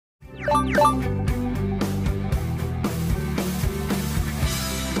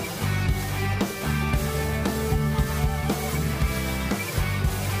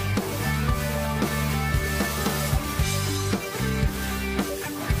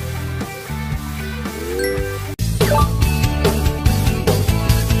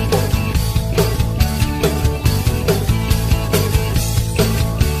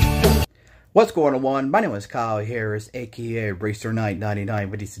What's going on? My name is Kyle Harris, aka Racer Knight 99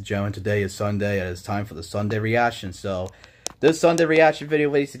 ladies and gentlemen. Today is Sunday and it's time for the Sunday reaction. So this Sunday reaction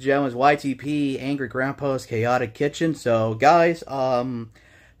video, ladies and gentlemen, is YTP Angry Grandpa's Chaotic Kitchen. So guys,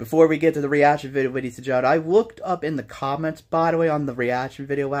 before we get to the reaction video, ladies and gentlemen, I looked up in the comments, by the way, on the reaction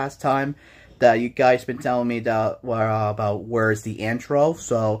video last time that you guys been telling me that about where's the intro.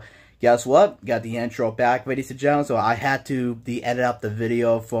 So guess what? Got the intro back, ladies and gentlemen. So I had to edit up the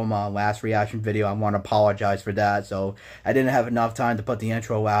video from last reaction video. I want to apologize for that. So I didn't have enough time to put the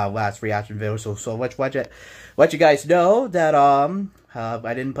intro last reaction video. So let you guys know that I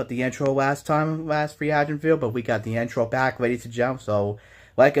didn't put the intro last reaction video, but we got the intro back, ladies and gentlemen. So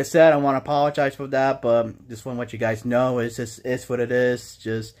like I said, I want to apologize for that, but just want to let you guys know it's what it is.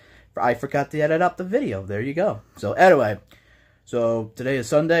 Just I forgot to edit up the video. There you go. So anyway. So, today is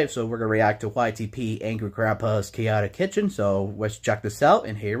Sunday, so we're going to react to YTP Angry Grandpa's Chaotic Kitchen. So, let's check this out,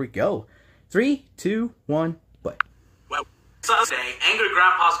 and here we go. 3, 2, 1, play. Well, Sunday, Angry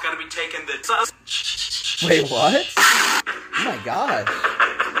Grandpa's going to be taking the... Wait, what? Oh my gosh.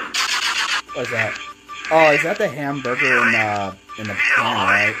 What is that? Oh, is that the hamburger in the pan,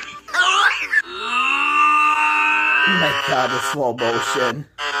 right? Oh my god, the slow motion.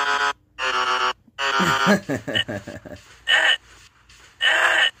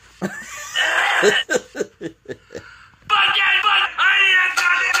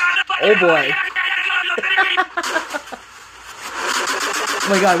 Oh boy. Oh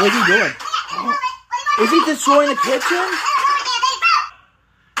my god, what's he doing? Is he destroying the kitchen?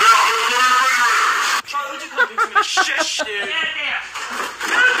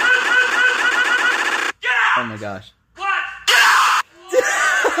 Oh my gosh. What?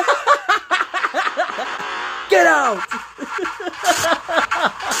 Get out!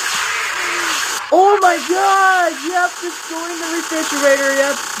 Oh my god! Yep, destroying the refrigerator.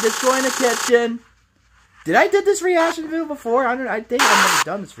 Yep, destroying the kitchen. Did I did this reaction video before? I think I've never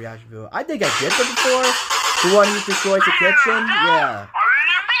done this reaction video. I think I did it before. The one who destroys the kitchen. Yeah.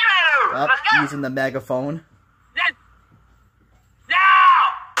 Yep, using the megaphone.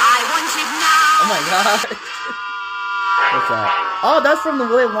 Oh my god. What's that? Oh, that's from the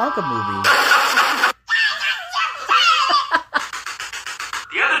Willy Wonka movie.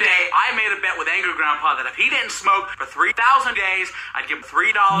 The other day, I made a bet with Angry Grandpa that if he didn't smoke for 3,000 days, I'd give him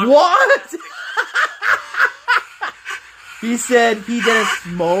 $3. What? He said he didn't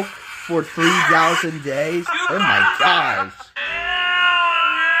smoke for 3,000 days? Oh my gosh.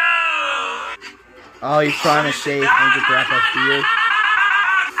 Oh, he's trying to shave Angry Grandpa's beard.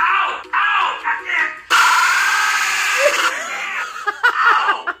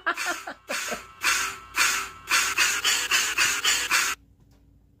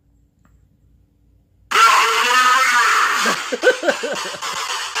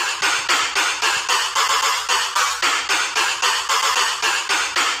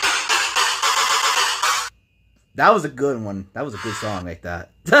 That was a good one. That was a good song like that.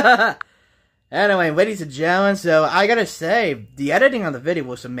 Anyway, ladies and gentlemen, so I gotta say, the editing on the video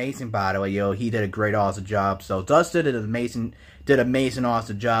was amazing, by the way. Yo, he did a great, awesome job. So Dustin did an amazing,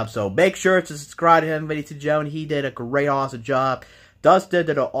 awesome job. So make sure to subscribe to him, ladies and gentlemen. He did a great, awesome job. Dustin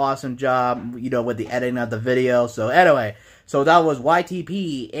did an awesome job, you know, with the editing of the video. So anyway, so that was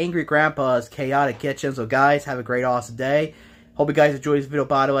YTP Angry Grandpa's Chaotic Kitchen. So guys, have a great, awesome day. Hope you guys enjoyed this video,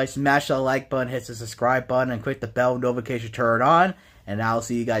 by the way. Smash that like button, hit the subscribe button, and click the bell notification turn on. And I'll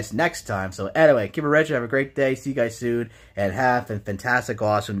see you guys next time. So anyway, keep it rich, have a great day, see you guys soon, and have a fantastic,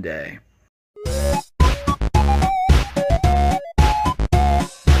 awesome day.